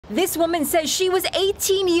This woman says she was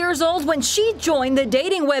 18 years old when she joined the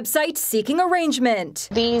dating website Seeking Arrangement.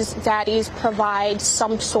 These daddies provide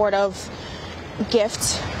some sort of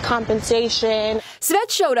gift, compensation. Svet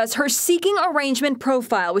showed us her Seeking Arrangement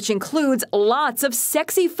profile, which includes lots of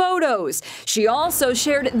sexy photos. She also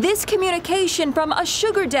shared this communication from a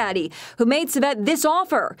sugar daddy who made Svet this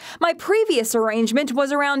offer. My previous arrangement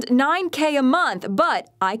was around $9K a month, but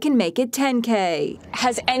I can make it $10K.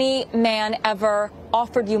 Has any man ever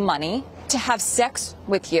offered you money to have sex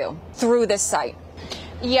with you through this site?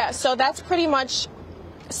 Yeah, so that's pretty much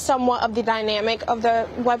somewhat of the dynamic of the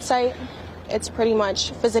website. It's pretty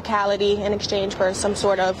much physicality in exchange for some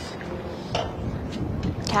sort of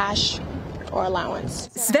cash or allowance.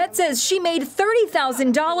 Svet says she made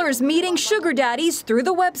 $30,000 meeting sugar daddies through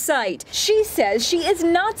the website. She says she is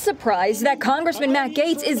not surprised that Congressman Matt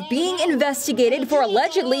Gaetz is being investigated for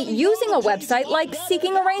allegedly using a website like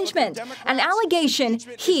Seeking Arrangement, an allegation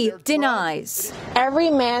he denies. Every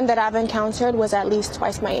man that I've encountered was at least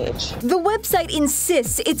twice my age. The website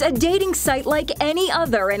insists it's a dating site like any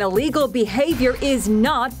other and illegal behavior is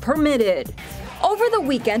not permitted. Over the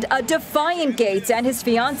weekend, a defiant Gaetz and his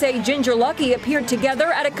fiancée Ginger Lucky appeared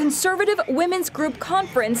together at a conservative women's group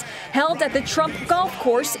conference held at the Trump golf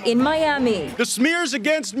course in Miami. The smears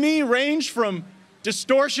against me range from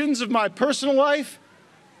distortions of my personal life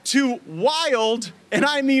to wild, and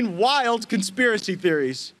I mean wild, conspiracy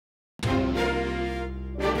theories.